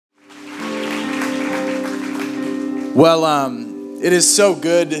Well, it is so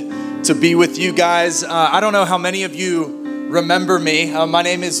good to be with you guys. I don't know how many of you remember me. My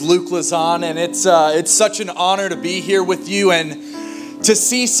name is Luke Lazan, and it's such an honor to be here with you and to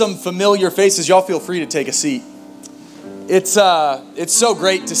see some familiar faces. Y'all feel free to take a seat. It's so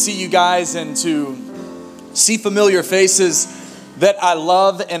great to see you guys and to see familiar faces that I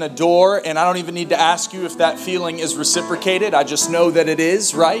love and adore, and I don't even need to ask you if that feeling is reciprocated. I just know that it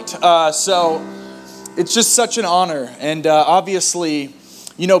is, right? So it's just such an honor, and obviously,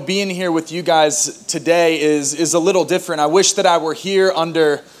 you know, being here with you guys today is a little different. I wish that I were here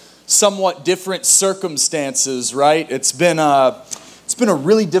under somewhat different circumstances, right? It's been a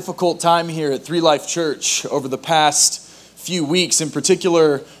really difficult time here at Three Life Church over the past few weeks, in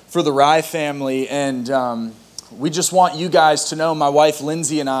particular for the Rye family, and we just want you guys to know, my wife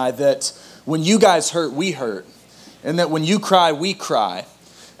Lindsay and I, that when you guys hurt, we hurt, and that when you cry, we cry.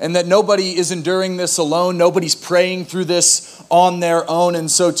 And that nobody is enduring this alone. Nobody's praying through this on their own.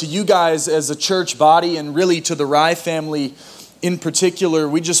 And so to you guys as a church body, and really to the Rye family in particular,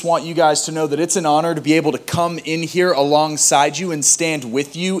 we just want you guys to know that it's an honor to be able to come in here alongside you and stand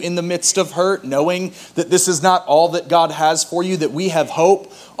with you in the midst of hurt, knowing that this is not all that God has for you, that we have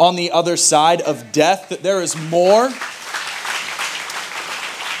hope on the other side of death, that there is more.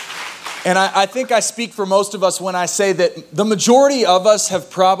 And I think I speak for most of us when I say that the majority of us have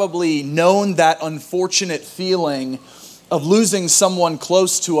probably known that unfortunate feeling of losing someone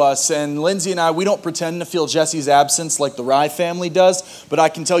close to us. And Lindsay and I, we don't pretend to feel Jesse's absence like the Rye family does, but I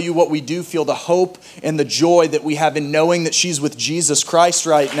can tell you what we do feel, the hope and the joy that we have in knowing that she's with Jesus Christ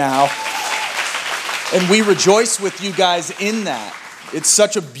right now. And we rejoice with you guys in that. It's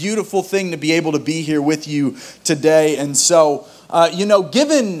such a beautiful thing to be able to be here with you today. And so,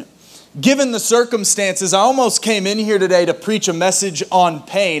 Given the circumstances, I almost came in here today to preach a message on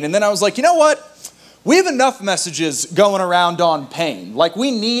pain. And then I was like, you know what? We have enough messages going around on pain. Like,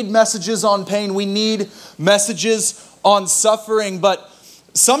 we need messages on pain. We need messages on suffering. But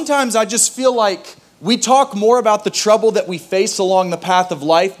sometimes I just feel like we talk more about the trouble that we face along the path of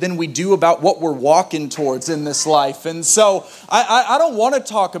life than we do about what we're walking towards in this life. And so I don't want to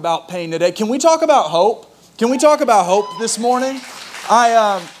talk about pain today. Can we talk about hope? Can we talk about hope this morning?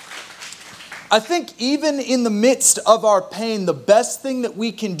 I think even in the midst of our pain, the best thing that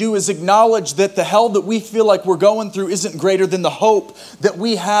we can do is acknowledge that the hell that we feel like we're going through isn't greater than the hope that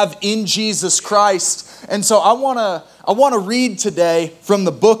we have in Jesus Christ. And so I want to read today from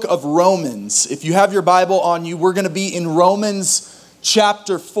the book of Romans. If you have your Bible on you, we're going to be in Romans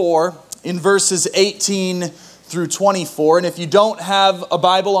chapter 4 in verses 18 through 24. And if you don't have a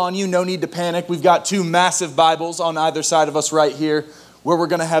Bible on you, no need to panic. We've got two massive Bibles on either side of us right here, where we're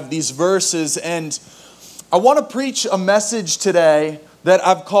going to have these verses. And I want to preach a message today that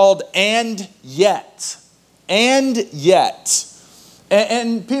I've called "And Yet." And yet.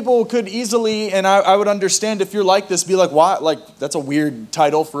 And people could easily, and I would understand if you're like this, be like, why? Like, that's a weird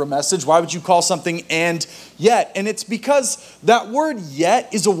title for a message. Why would you call something "and yet"? And it's because that word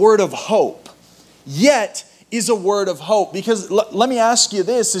 "yet" is a word of hope. Yet is a word of hope. Because let me ask you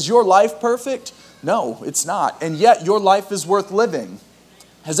this, is your life perfect? No, it's not. And yet your life is worth living.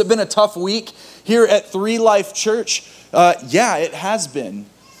 Has it been a tough week here at Three Life Church? Yeah, it has been.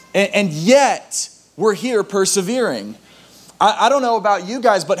 And yet, we're here persevering. I don't know about you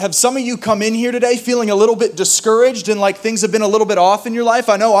guys, but have some of you come in here today feeling a little bit discouraged and like things have been a little bit off in your life?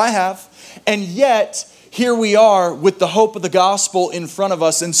 I know I have. And yet, here we are with the hope of the gospel in front of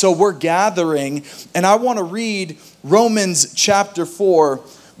us. And so we're gathering. And I want to read Romans chapter 4,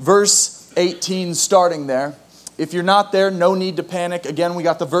 verse 18 starting there. If you're not there, no need to panic. Again, we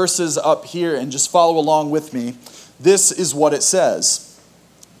got the verses up here, and just follow along with me. This is what it says.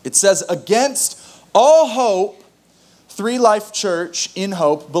 It says, against all hope, Three Life Church in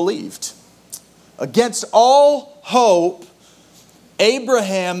hope believed. Against all hope,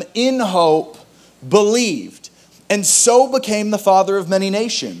 Abraham in hope believed, and so became the father of many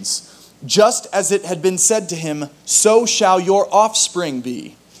nations. Just as it had been said to him, so shall your offspring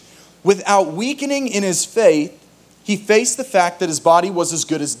be. Without weakening in his faith, he faced the fact that his body was as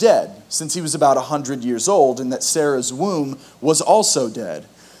good as dead, since he was about 100 years old, and that Sarah's womb was also dead.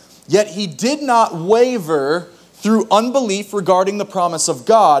 Yet he did not waver through unbelief regarding the promise of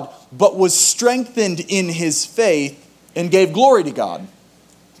God, but was strengthened in his faith and gave glory to God,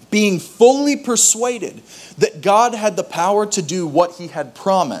 being fully persuaded that God had the power to do what he had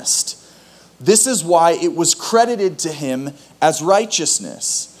promised. This is why it was credited to him as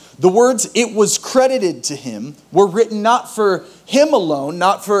righteousness. The words "it was credited to him" were written not for him alone,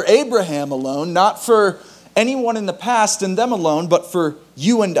 not for Abraham alone, not for anyone in the past and them alone, but for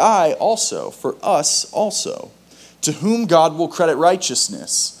you and I also, for us also. to whom God will credit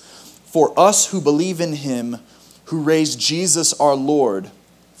righteousness, for us who believe in him who raised Jesus our Lord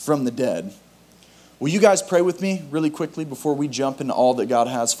from the dead. Will you guys pray with me really quickly before we jump into all that God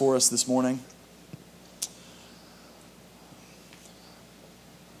has for us this morning?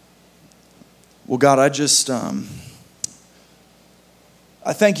 Well, God, I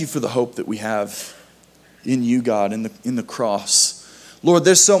thank you for the hope that we have in you, God, in the cross. Lord,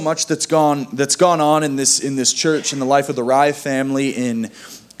 there's so much that's gone on in this church, in the life of the Rye family, in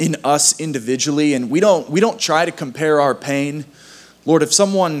us individually, and we don't try to compare our pain. Lord, if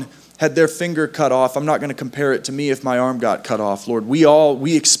someone had their finger cut off, I'm not going to compare it to me if my arm got cut off. Lord,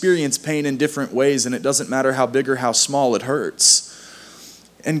 we experience pain in different ways, and it doesn't matter how big or how small it hurts.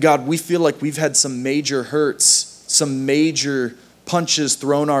 And God, we feel like we've had some major hurts, some major punches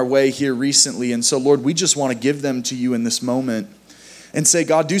thrown our way here recently. And so, Lord, we just want to give them to you in this moment and say,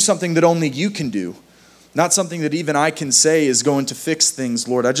 God, do something that only you can do. Not something that even I can say is going to fix things,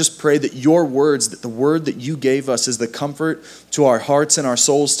 Lord. I just pray that your words, that the word that you gave us is the comfort to our hearts and our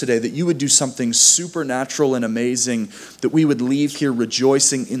souls today, that you would do something supernatural and amazing, that we would leave here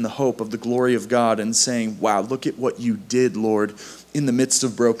rejoicing in the hope of the glory of God and saying, wow, look at what you did, Lord, in the midst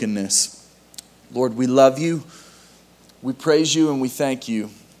of brokenness. Lord, we love you, we praise you, and we thank you.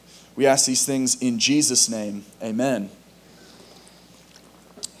 We ask these things in Jesus' name. Amen.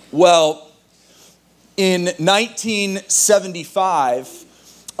 Well, in 1975,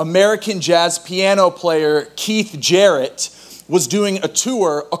 American jazz piano player Keith Jarrett was doing a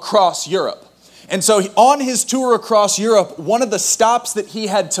tour across Europe. And so on his tour across Europe, one of the stops that he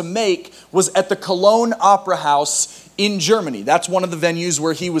had to make was at the Cologne Opera House in Germany. That's one of the venues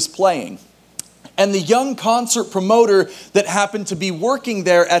where he was playing. And the young concert promoter that happened to be working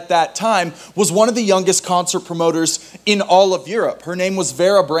there at that time was one of the youngest concert promoters in all of Europe. Her name was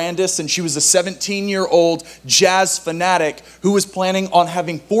Vera Brandis, and she was a 17-year-old jazz fanatic who was planning on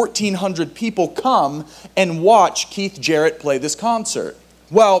having 1,400 people come and watch Keith Jarrett play this concert.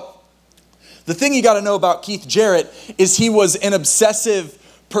 Well, the thing you got to know about Keith Jarrett is he was an obsessive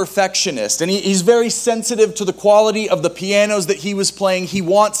perfectionist, and he's very sensitive to the quality of the pianos that he was playing. He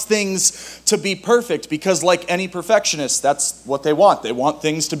wants things to be perfect because, like any perfectionist, that's what they want. They want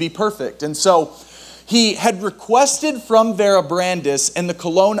things to be perfect. And so he had requested from Vera Brandis and the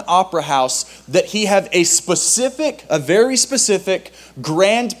Cologne Opera House that he have a very specific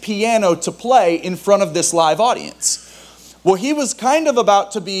grand piano to play in front of this live audience. Well, he was kind of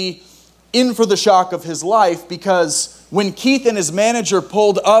about to be in for the shock of his life, because when Keith and his manager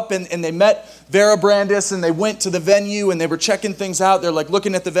pulled up and they met Vera Brandis and they went to the venue and they were checking things out, they're like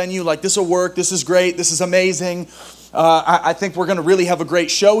looking at the venue like, this will work, this is great, this is amazing. I think we're going to really have a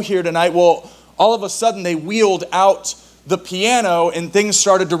great show here tonight. Well, all of a sudden they wheeled out the piano and things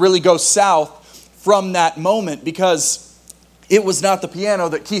started to really go south from that moment, because it was not the piano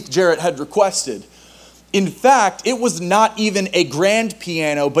that Keith Jarrett had requested. In fact, it was not even a grand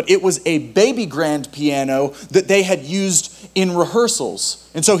piano, but it was a baby grand piano that they had used in rehearsals.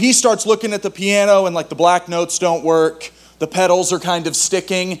 And so he starts looking at the piano and like the black notes don't work. The pedals are kind of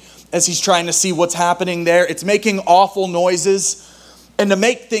sticking as he's trying to see what's happening there. It's making awful noises. And to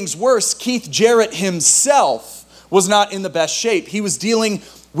make things worse, Keith Jarrett himself was not in the best shape. He was dealing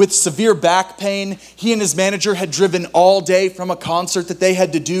with severe back pain. He and his manager had driven all day from a concert that they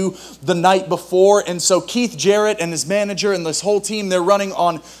had to do the night before. And so Keith Jarrett and his manager and this whole team, they're running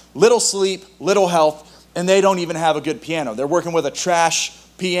on little sleep, little health, and they don't even have a good piano. They're working with a trash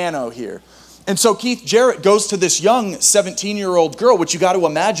piano here. And so Keith Jarrett goes to this young 17-year-old girl, which you got to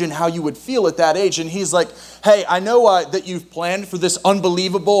imagine how you would feel at that age. And he's like, hey, I know that you've planned for this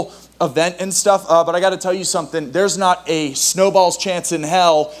unbelievable event and stuff, but I got to tell you something. There's not a snowball's chance in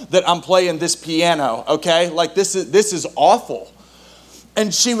hell that I'm playing this piano, okay? Like, this is awful.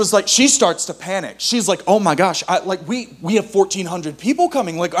 And she was like, she starts to panic. She's like, oh my gosh, we have 1,400 people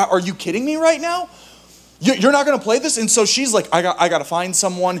coming. Like, are you kidding me right now? You're not going to play this? And so she's like, I got to find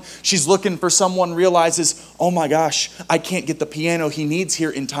someone. She's looking for someone, realizes, oh my gosh, I can't get the piano he needs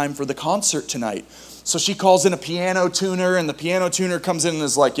here in time for the concert tonight. So she calls in a piano tuner, and the piano tuner comes in and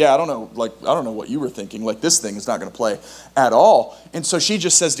is like, yeah, I don't know what you were thinking. Like, this thing is not going to play at all. And so she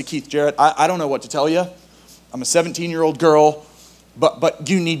just says to Keith Jarrett, I don't know what to tell you. I'm a 17-year-old girl, but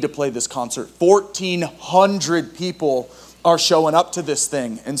you need to play this concert. 1,400 people are showing up to this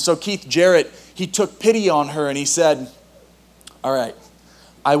thing. And so Keith Jarrett, he took pity on her and he said, all right,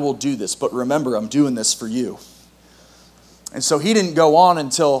 I will do this, but remember, I'm doing this for you. And so he didn't go on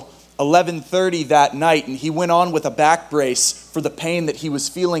until 11:30 that night, and he went on with a back brace for the pain that he was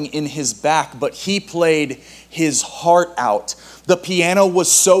feeling in his back, but he played his heart out. The piano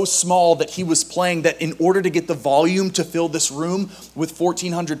was so small that he was playing that in order to get the volume to fill this room with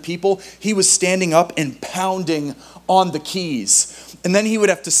 1,400 people, he was standing up and pounding on the keys. And then he would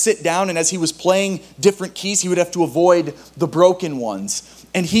have to sit down, and as he was playing different keys, he would have to avoid the broken ones.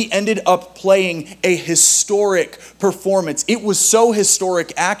 And he ended up playing a historic performance. It was so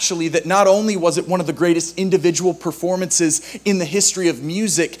historic, actually, that not only was it one of the greatest individual performances in the history of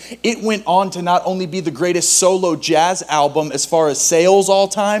music, it went on to not only be the greatest solo jazz album as far as sales all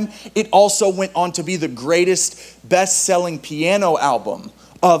time, it also went on to be the greatest best-selling piano album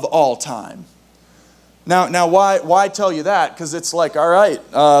of all time. Now, why tell you that? Because it's like, all right,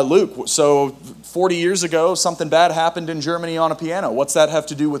 Luke, so 40 years ago, something bad happened in Germany on a piano. What's that have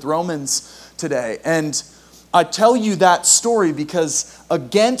to do with Romans today? And I tell you that story because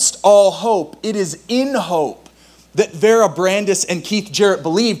against all hope, it is in hope that Vera Brandis and Keith Jarrett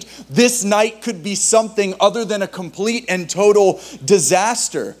believed this night could be something other than a complete and total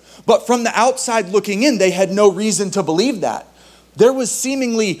disaster. But from the outside looking in, they had no reason to believe that. There was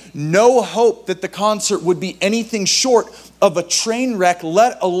seemingly no hope that the concert would be anything short of a train wreck,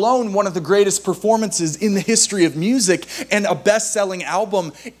 let alone one of the greatest performances in the history of music and a best-selling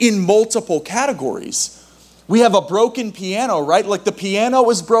album in multiple categories. We have a broken piano, right? Like the piano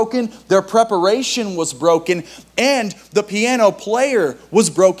was broken, their preparation was broken, and the piano player was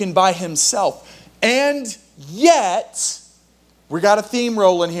broken by himself. And yet, we got a theme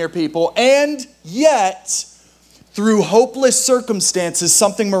rolling here, people, and yet, through hopeless circumstances,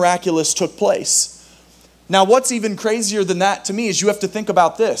 something miraculous took place. Now, what's even crazier than that to me is you have to think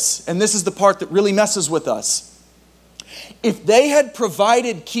about this, and this is the part that really messes with us. If they had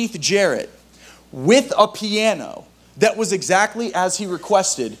provided Keith Jarrett with a piano that was exactly as he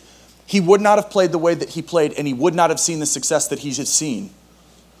requested, he would not have played the way that he played, and he would not have seen the success that he has seen.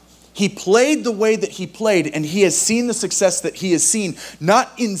 He played the way that he played, and he has seen the success that he has seen,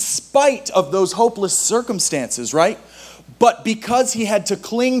 not in spite of those hopeless circumstances, right? But because he had to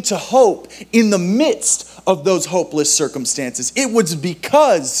cling to hope in the midst of those hopeless circumstances. It was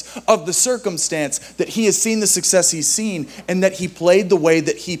because of the circumstance that he has seen the success he's seen and that he played the way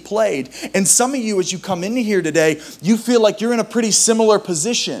that he played. And some of you, as you come in here today, you feel like you're in a pretty similar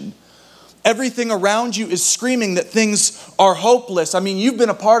position. Everything around you is screaming that things are hopeless. I mean, you've been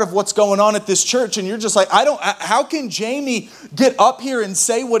a part of what's going on at this church, and you're just like, how can Jamie get up here and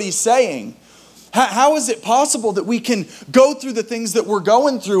say what he's saying? How is it possible that we can go through the things that we're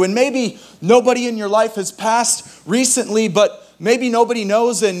going through? And maybe nobody in your life has passed recently, but maybe nobody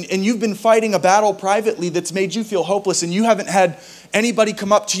knows, and you've been fighting a battle privately that's made you feel hopeless, and you haven't had anybody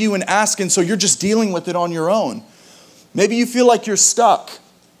come up to you and ask, and so you're just dealing with it on your own. Maybe you feel like you're stuck.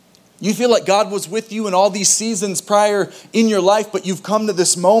 You feel like God was with you in all these seasons prior in your life, but you've come to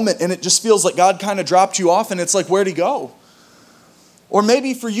this moment and it just feels like God kind of dropped you off, and it's like, where'd he go? Or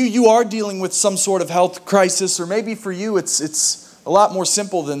maybe for you, you are dealing with some sort of health crisis, or maybe for you, it's a lot more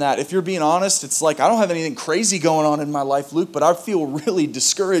simple than that. If you're being honest, it's like, I don't have anything crazy going on in my life, Luke, but I feel really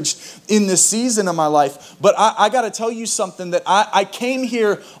discouraged in this season of my life. But I got to tell you something, that I came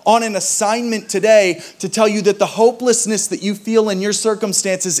here on an assignment today to tell you that the hopelessness that you feel in your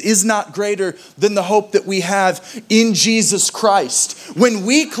circumstances is not greater than the hope that we have in Jesus Christ. When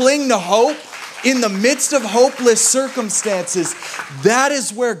we cling to hope, in the midst of hopeless circumstances, that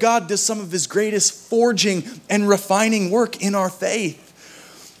is where God does some of his greatest forging and refining work in our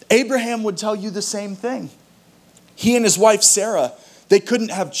faith. Abraham would tell you the same thing. He and his wife Sarah, they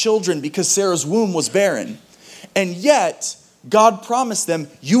couldn't have children because Sarah's womb was barren. And yet, God promised them,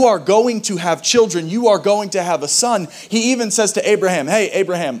 you are going to have children. You are going to have a son. He even says to Abraham, hey,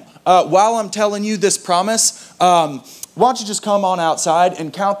 Abraham, while I'm telling you this promise, why don't you just come on outside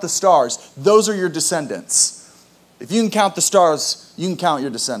and count the stars? Those are your descendants. If you can count the stars, you can count your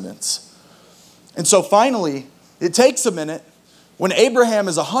descendants. And so finally, it takes a minute. When Abraham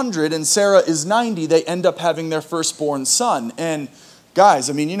is 100 and Sarah is 90, they end up having their firstborn son. And guys,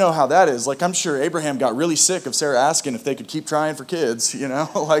 I mean, you know how that is. Like, I'm sure Abraham got really sick of Sarah asking if they could keep trying for kids, you know?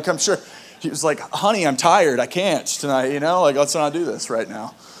 Like, I'm sure he was like, honey, I'm tired. I can't tonight, you know? Like, let's not do this right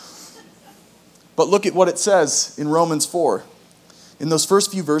now. But look at what it says in Romans 4. In those first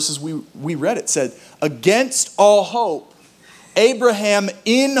few verses we read, it said, against all hope, Abraham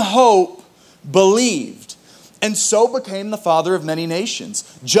in hope believed, and so became the father of many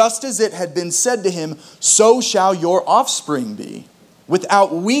nations. Just as it had been said to him, so shall your offspring be.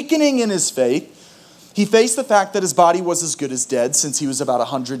 Without weakening in his faith, he faced the fact that his body was as good as dead, since he was about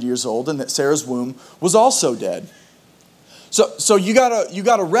 100 years old, and that Sarah's womb was also dead. So you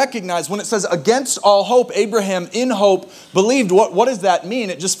gotta recognize when it says against all hope, Abraham in hope believed. What does that mean?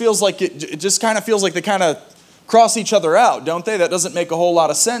 It just feels like it just kind of feels like they kind of cross each other out, don't they? That doesn't make a whole lot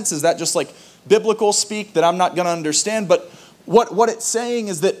of sense. Is that just like biblical speak that I'm not going to understand? But what it's saying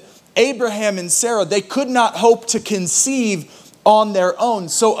is that Abraham and Sarah, they could not hope to conceive on their own.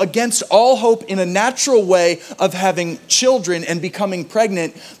 So against all hope in a natural way of having children and becoming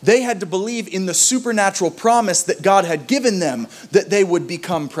pregnant, they had to believe in the supernatural promise that God had given them that they would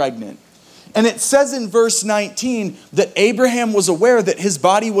become pregnant. And it says in verse 19 that Abraham was aware that his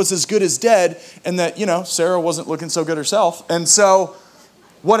body was as good as dead and that, Sarah wasn't looking so good herself. And so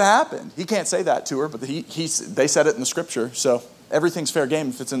what happened? He can't say that to her, but they said it in the scripture. So everything's fair game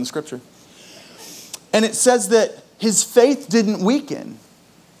if it's in the scripture. And it says that his faith didn't weaken.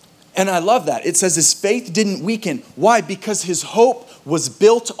 And I love that. It says his faith didn't weaken. Why? Because his hope was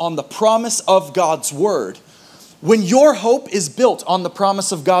built on the promise of God's word. When your hope is built on the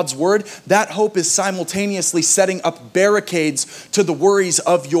promise of God's word, that hope is simultaneously setting up barricades to the worries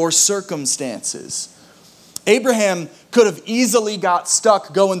of your circumstances. Abraham could have easily got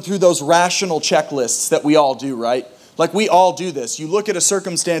stuck going through those rational checklists that we all do, right? Like we all do this. You look at a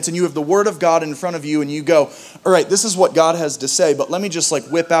circumstance and you have the word of God in front of you and you go, all right, this is what God has to say, but let me just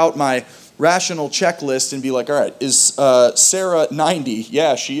whip out my rational checklist and be like, all right, is Sarah 90?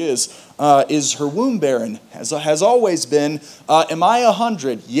 Yeah, she is. Is her womb barren? Has always been. Am I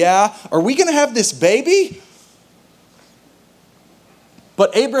 100? Yeah. Are we going to have this baby?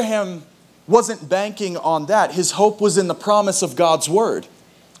 But Abraham wasn't banking on that. His hope was in the promise of God's word.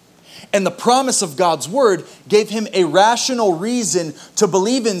 And the promise of God's word gave him a rational reason to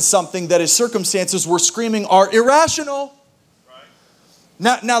believe in something that his circumstances were screaming are irrational.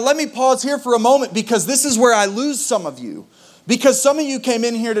 Now let me pause here for a moment because this is where I lose some of you. Because some of you came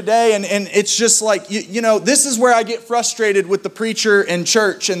in here today and it's just like, this is where I get frustrated with the preacher and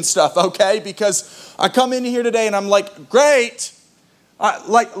church and stuff, okay? Because I come in here today and I'm like, great.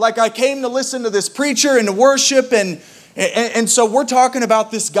 I came to listen to this preacher and to worship and so we're talking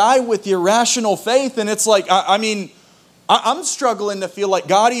about this guy with irrational faith and it's like, I'm struggling to feel like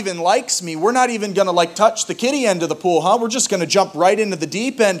God even likes me. We're not even going to touch the kiddie end of the pool, huh? We're just going to jump right into the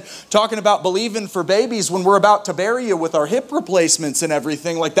deep end talking about believing for babies when we're about to bury you with our hip replacements and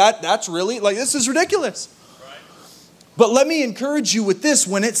everything like that. That's really, this is ridiculous. Right. But let me encourage you with this.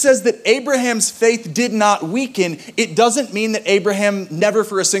 When it says that Abraham's faith did not weaken, it doesn't mean that Abraham never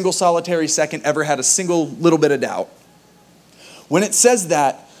for a single solitary second ever had a single little bit of doubt. When it says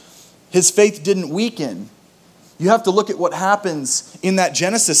that his faith didn't weaken, you have to look at what happens in that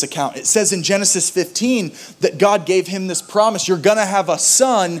Genesis account. It says in Genesis 15 that God gave him this promise. You're going to have a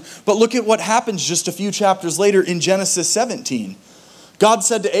son. But look at what happens just a few chapters later in Genesis 17. God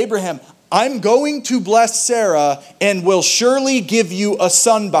said to Abraham, I'm going to bless Sarah and will surely give you a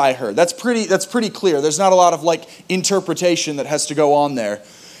son by her. That's pretty clear. There's not a lot of interpretation that has to go on there.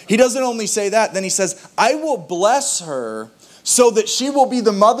 He doesn't only say that. Then he says, I will bless her so that she will be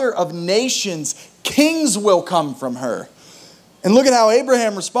the mother of nations. Kings will come from her. And look at how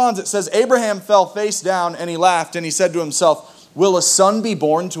Abraham responds. It says, Abraham fell face down and he laughed and he said to himself, will a son be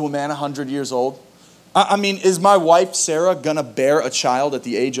born to a man 100 years old? Is my wife Sarah going to bear a child at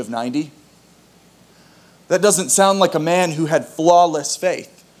the age of 90? That doesn't sound like a man who had flawless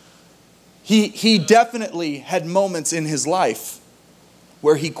faith. He definitely had moments in his life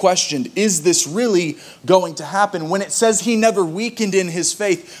where he questioned, is this really going to happen? When it says he never weakened in his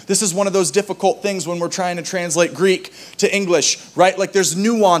faith, this is one of those difficult things when we're trying to translate Greek to English, right? There's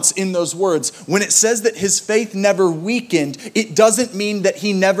nuance in those words. When it says that his faith never weakened, it doesn't mean that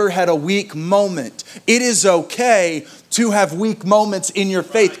he never had a weak moment. It is okay to have weak moments in your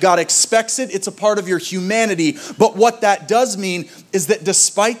faith. God expects it. It's a part of your humanity. But what that does mean is that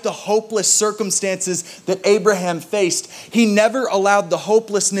despite the hopeless circumstances that Abraham faced, he never allowed the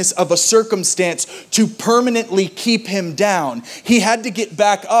hopelessness of a circumstance to permanently keep him down. He had to get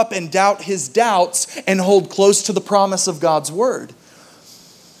back up and doubt his doubts and hold close to the promise of God's word.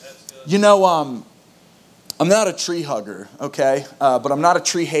 I'm not a tree hugger, okay? But I'm not a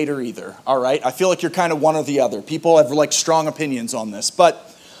tree hater either, all right? I feel like you're kind of one or the other. People have strong opinions on this.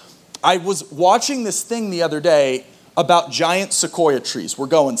 But I was watching this thing the other day about giant sequoia trees. We're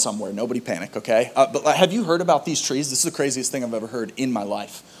going somewhere. Nobody panic, okay? But have you heard about these trees? This is the craziest thing I've ever heard in my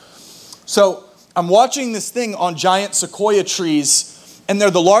life. So I'm watching this thing on giant sequoia trees, and they're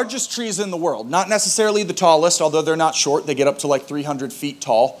the largest trees in the world. Not necessarily the tallest, although they're not short. They get up to 300 feet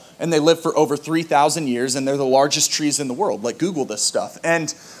tall. And they live for over 3,000 years, and they're the largest trees in the world. Google this stuff.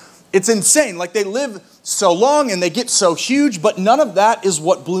 And It's insane. Like they live so long and they get so huge, but none of that is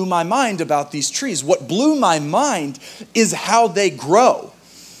what blew my mind about these trees. What blew my mind is how they grow.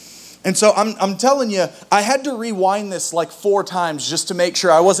 And so I'm telling you, I had to rewind this like 4 times just to make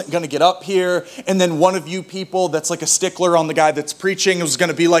sure I wasn't going to get up here. And then one of you people that's like a stickler on the guy that's preaching was going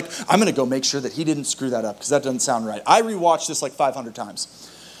to be like, I'm going to go make sure that he didn't screw that up because that doesn't sound right. I rewatched this like 500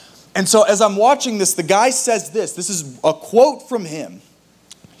 times. And so as I'm watching this, the guy says this. This is a quote from him.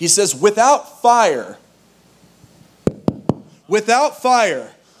 He says, without fire,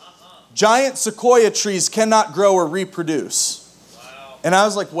 giant sequoia trees cannot grow or reproduce. And I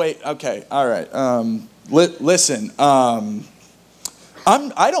was like, wait, okay, all right. Listen, I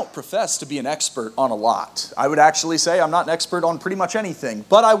don't profess to be an expert on a lot. I would actually say I'm not an expert on pretty much anything.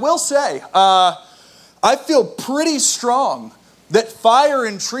 But I will say, I feel pretty strong that fire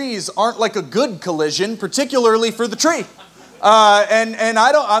and trees aren't like a good collision, particularly for the tree. And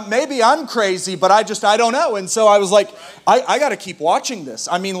I don't, maybe I'm crazy, but I don't know. And so I was like, I got to keep watching this.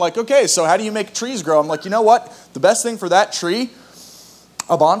 I mean, like, okay, so how do you make trees grow? I'm like, you know what? The best thing for that tree,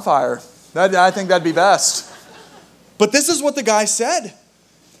 a bonfire. I think that'd be best. But this is what the guy said.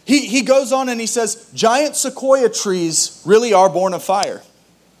 He goes on and he says, giant sequoia trees really are born of fire.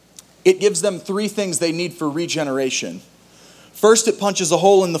 It gives them 3 things they need for regeneration. First, it punches a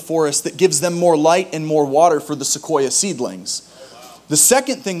hole in the forest that gives them more light and more water for the sequoia seedlings. The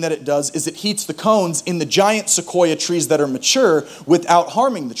second thing that it does is it heats the cones in the giant sequoia trees that are mature without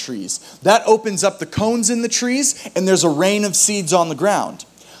harming the trees. That opens up the cones in the trees and there's a rain of seeds on the ground.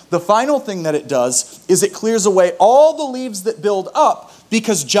 The final thing that it does is it clears away all the leaves that build up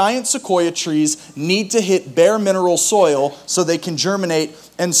because giant sequoia trees need to hit bare mineral soil so they can germinate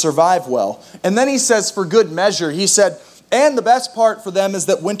and survive well. And then he says, for good measure, he said, and the best part for them is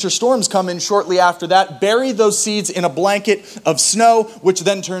that winter storms come in shortly after that, bury those seeds in a blanket of snow, which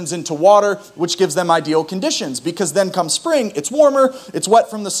then turns into water, which gives them ideal conditions. Because then come spring, it's warmer, it's wet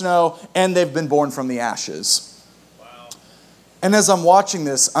from the snow, and they've been born from the ashes. Wow. And as I'm watching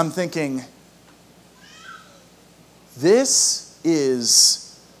this, I'm thinking, this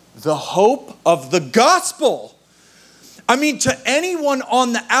is the hope of the gospel. I mean, to anyone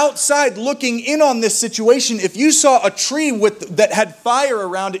on the outside looking in on this situation, if you saw a tree that had fire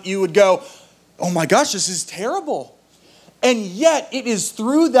around it, you would go, oh my gosh, this is terrible. And yet, it is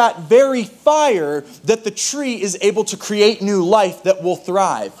through that very fire that the tree is able to create new life that will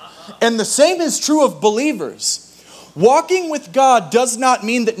thrive. And the same is true of believers. Walking with God does not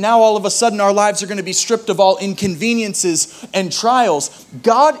mean that now all of a sudden our lives are going to be stripped of all inconveniences and trials.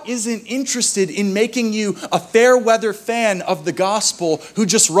 God isn't interested in making you a fair weather fan of the gospel who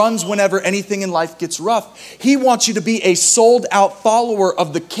just runs whenever anything in life gets rough. He wants you to be a sold out follower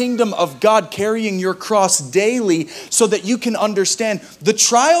of the kingdom of God, carrying your cross daily so that you can understand the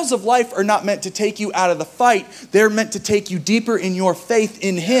trials of life are not meant to take you out of the fight. They're meant to take you deeper in your faith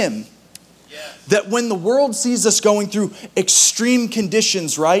in Him. That when the world sees us going through extreme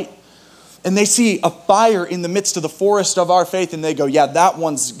conditions, right? And they see a fire in the midst of the forest of our faith and they go, yeah, that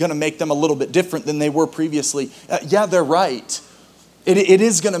one's going to make them a little bit different than they were previously. Yeah, they're right. It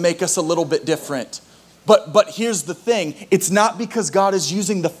is going to make us a little bit different. But here's the thing. It's not because God is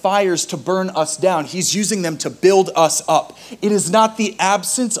using the fires to burn us down. He's using them to build us up. It is not the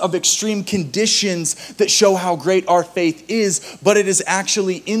absence of extreme conditions that show how great our faith is, but it is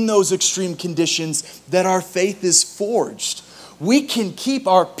actually in those extreme conditions that our faith is forged. We can keep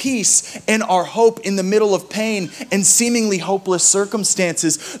our peace and our hope in the middle of pain and seemingly hopeless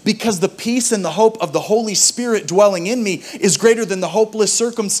circumstances because the peace and the hope of the Holy Spirit dwelling in me is greater than the hopeless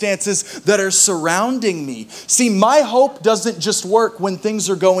circumstances that are surrounding me. See, my hope doesn't just work when things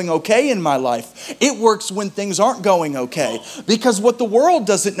are going okay in my life. It works when things aren't going okay. Because what the world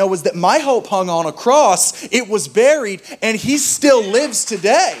doesn't know is that my hope hung on a cross, it was buried, and He still lives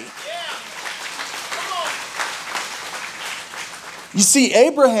today. You see,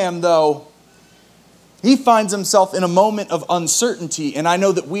 Abraham, though, he finds himself in a moment of uncertainty, and I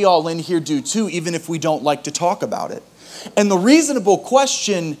know that we all in here do too, even if we don't like to talk about it. And the reasonable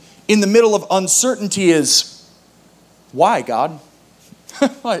question in the middle of uncertainty is, why, God?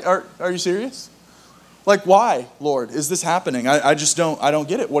 Are you serious? Like, why, Lord, is this happening? I don't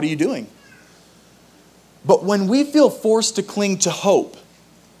get it. What are you doing? But when we feel forced to cling to hope,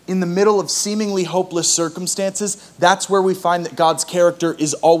 in the middle of seemingly hopeless circumstances, that's where we find that God's character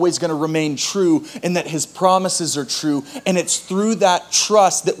is always going to remain true and that His promises are true. And it's through that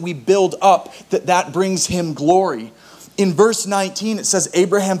trust that we build up that brings Him glory. In verse 19, it says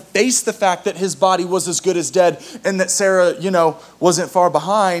Abraham faced the fact that his body was as good as dead and that Sarah, wasn't far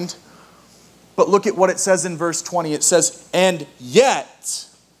behind. But look at what it says in verse 20. It says, and yet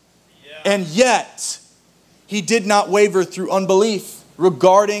And yet, he did not waver through unbelief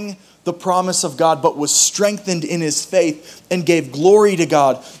regarding the promise of God, but was strengthened in his faith and gave glory to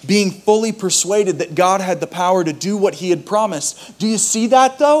God, being fully persuaded that God had the power to do what he had promised. Do you see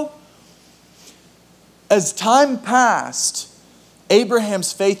that though? As time passed,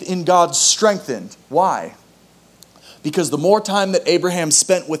 Abraham's faith in God strengthened. Why? Because the more time that Abraham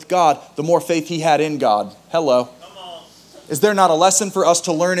spent with God, the more faith he had in God. Hello. Is there not a lesson for us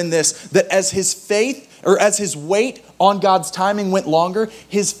to learn in this? That as his faith, or as his wait on God's timing went longer,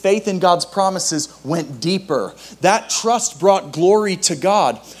 his faith in God's promises went deeper. That trust brought glory to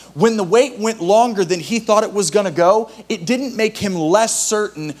God. When the wait went longer than he thought it was going to go, it didn't make him less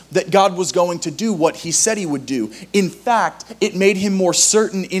certain that God was going to do what he said he would do. In fact, it made him more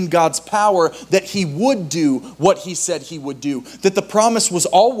certain in God's power that he would do what he said he would do, that the promise was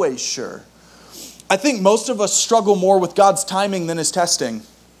always sure. I think most of us struggle more with God's timing than his testing.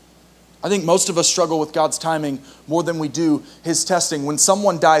 I think most of us struggle with God's timing more than we do his testing. When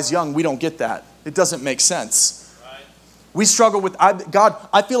someone dies young, we don't get that. It doesn't make sense. Right. We struggle with, God,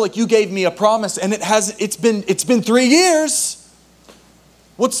 I feel like you gave me a promise and it's been 3 years.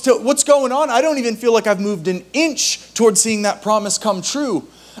 What's going on? I don't even feel like I've moved an inch towards seeing that promise come true.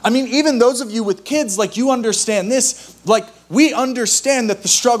 I mean, even those of you with kids, like you understand this, like we understand that the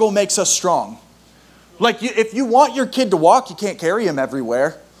struggle makes us strong. Like if you want your kid to walk, you can't carry him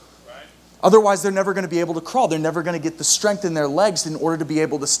everywhere. Otherwise, they're never going to be able to crawl. They're never going to get the strength in their legs in order to be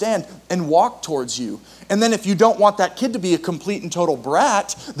able to stand and walk towards you. And then if you don't want that kid to be a complete and total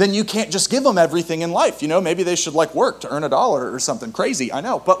brat, then you can't just give them everything in life. You know, maybe they should like work to earn $1 or something crazy. I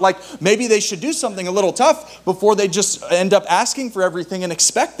know. But like maybe they should do something a little tough before they just end up asking for everything and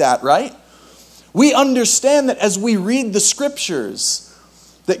expect that, right? We understand that as we read the scriptures,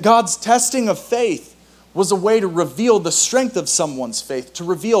 that God's testing of faith was a way to reveal the strength of someone's faith, to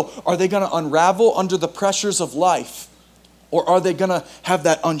reveal, are they going to unravel under the pressures of life? Or are they going to have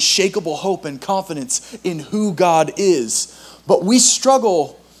that unshakable hope and confidence in who God is? But we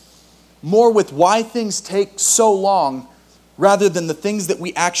struggle more with why things take so long rather than the things that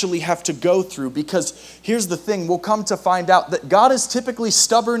we actually have to go through. Because here's the thing, we'll come to find out that God is typically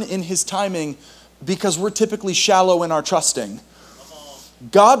stubborn in his timing because we're typically shallow in our trusting.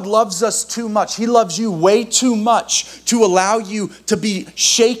 God loves us too much. He loves you way too much to allow you to be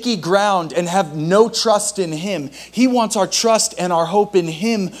shaky ground and have no trust in him. He wants our trust and our hope in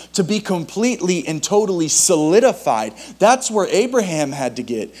him to be completely and totally solidified. That's where Abraham had to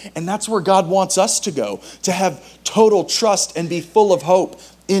get. And that's where God wants us to go, to have total trust and be full of hope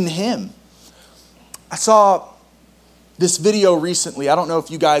in him. I saw this video recently. I don't know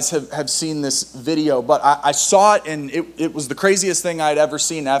if you guys have seen this video, but I saw it and it was the craziest thing I'd ever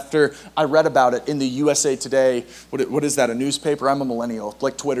seen after I read about it in the USA Today. What is that, a newspaper? I'm a millennial.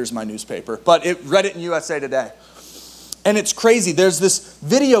 Like Twitter's my newspaper. But read it in USA Today. And it's crazy. There's this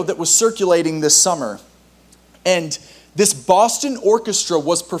video that was circulating this summer. And this Boston orchestra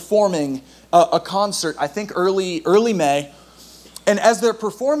was performing a concert, I think early May. And as they're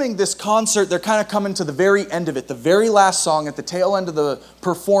performing this concert, they're kind of coming to the very end of it, the very last song at the tail end of the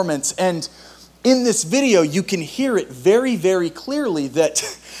performance. And in this video, you can hear it very, very clearly that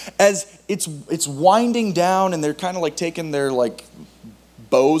as it's winding down and they're kind of like taking their like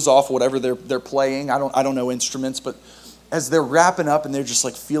bows off whatever they're playing. I don't know instruments, but as they're wrapping up and they're just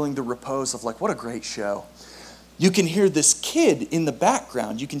like feeling the repose of like, what a great show. You can hear this kid in the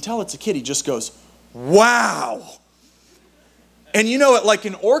background. You can tell it's a kid. He just goes, wow. And you know, at like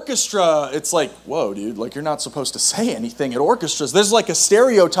an orchestra, it's like, whoa, dude, like you're not supposed to say anything at orchestras. There's like a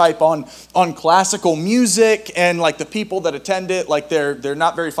stereotype on classical music and like the people that attend it, like they're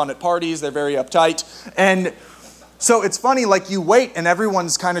not very fun at parties, they're very uptight. And so it's funny, like you wait and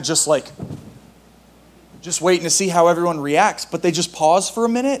everyone's kind of just like, just waiting to see how everyone reacts, but they just pause for a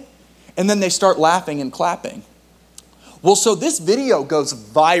minute and then they start laughing and clapping. Well, so this video goes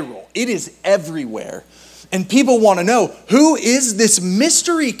viral. It is everywhere. And people want to know, who is this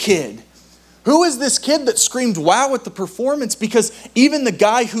mystery kid? Who is this kid that screamed wow at the performance? Because even the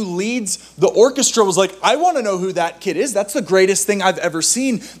guy who leads the orchestra was like, I want to know who that kid is. That's the greatest thing I've ever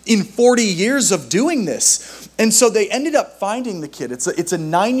seen in 40 years of doing this. And so they ended up finding the kid. It's a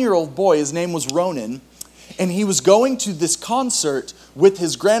 9-year-old boy. His name was Ronan. And he was going to this concert with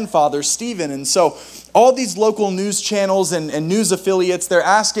his grandfather, Stephen. And so all these local news channels and news affiliates, they're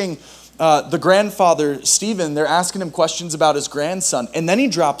asking the grandfather, Stephen, they're asking him questions about his grandson. And then he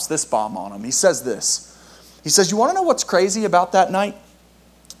drops this bomb on him. He says this. He says, you want to know what's crazy about that night?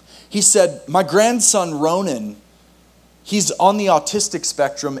 He said, my grandson, Ronan, he's on the autistic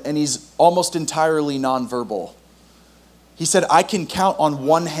spectrum and he's almost entirely nonverbal. He said, I can count on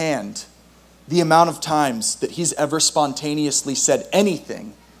one hand the amount of times that he's ever spontaneously said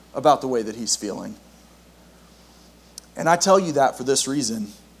anything about the way that he's feeling. And I tell you that for this reason.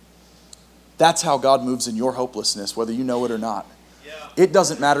 That's how God moves in your hopelessness, whether you know it or not. It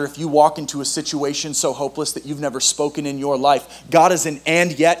doesn't matter if you walk into a situation so hopeless that you've never spoken in your life. God is an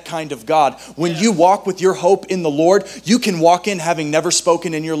and yet kind of God. When you walk with your hope in the Lord, you can walk in having never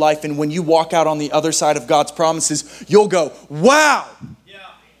spoken in your life. And when you walk out on the other side of God's promises, you'll go, wow,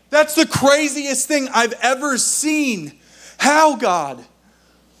 that's the craziest thing I've ever seen. How, God?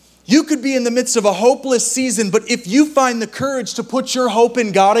 You could be in the midst of a hopeless season, but if you find the courage to put your hope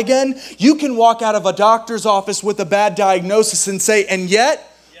in God again, you can walk out of a doctor's office with a bad diagnosis and say, and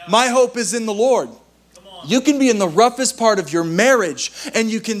yet, my hope is in the Lord. You can be in the roughest part of your marriage,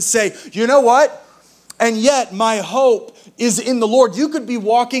 and you can say, you know what? And yet, my hope is in the Lord. You could be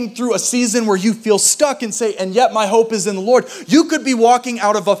walking through a season where you feel stuck and say, and yet, my hope is in the Lord. You could be walking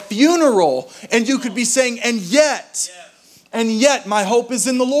out of a funeral, and you could be saying, and yet, my hope is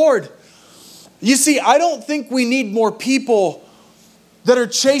in the Lord. You see, I don't think we need more people that are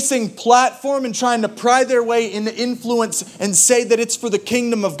chasing platform and trying to pry their way into influence and say that it's for the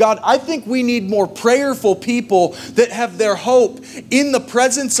kingdom of God. I think we need more prayerful people that have their hope in the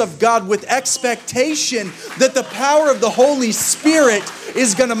presence of God with expectation that the power of the Holy Spirit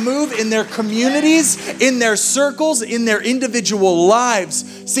is going to move in their communities, in their circles, in their individual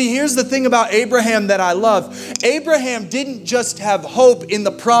lives. See, here's the thing about Abraham that I love. Abraham didn't just have hope in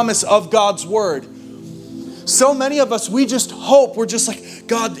the promise of God's word. So many of us, we just hope. We're just like,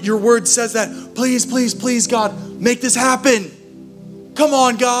 God, your word says that. Please, please, please, God, make this happen. Come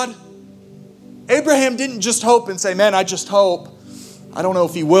on, God. Abraham didn't just hope and say, man, I just hope. I don't know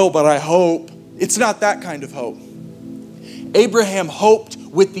if he will, but I hope. It's not that kind of hope. Abraham hoped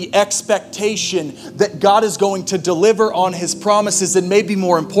with the expectation that God is going to deliver on his promises, and maybe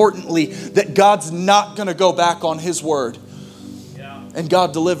more importantly, that God's not going to go back on his word. Yeah. And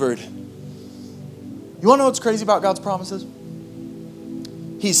God delivered. You want to know what's crazy about God's promises?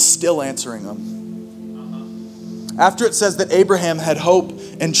 He's still answering them. After it says that Abraham had hope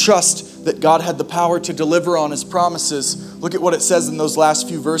and trust that God had the power to deliver on his promises, look at what it says in those last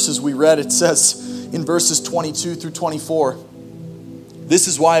few verses we read. It says in verses 22 through 24, this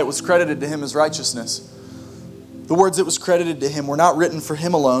is why it was credited to him as righteousness. The words that was credited to him were not written for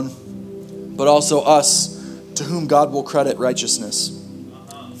him alone, but also us, to whom God will credit righteousness.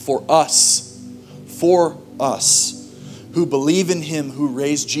 For us who believe in him who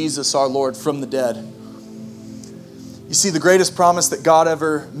raised Jesus our Lord from the dead. You see, the greatest promise that God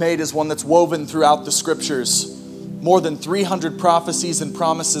ever made is one that's woven throughout the scriptures. More than 300 prophecies and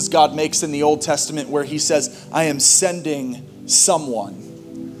promises God makes in the Old Testament where he says, I am sending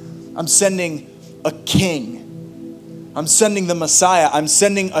someone. I'm sending a king. I'm sending the Messiah. I'm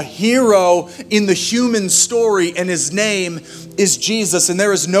sending a hero in the human story, and his name is Jesus. And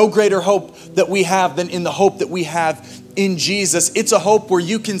there is no greater hope that we have than in the hope that we have in Jesus. It's a hope where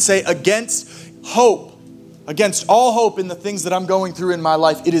you can say, against all hope in the things that I'm going through in my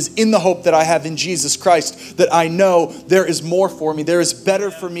life, it is in the hope that I have in Jesus Christ that I know there is more for me. There is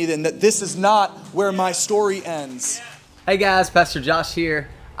better for me than that. This is not where my story ends. Hey guys, Pastor Josh here.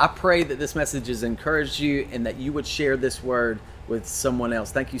 I pray that this message has encouraged you and that you would share this word with someone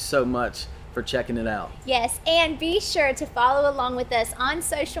else. Thank you so much for checking it out. Yes, and be sure to follow along with us on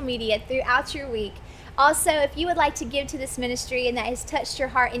social media throughout your week. Also, if you would like to give to this ministry and that has touched your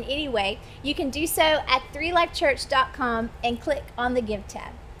heart in any way, you can do so at 3lifechurch.com and click on the Give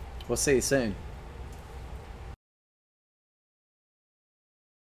tab. We'll see you soon.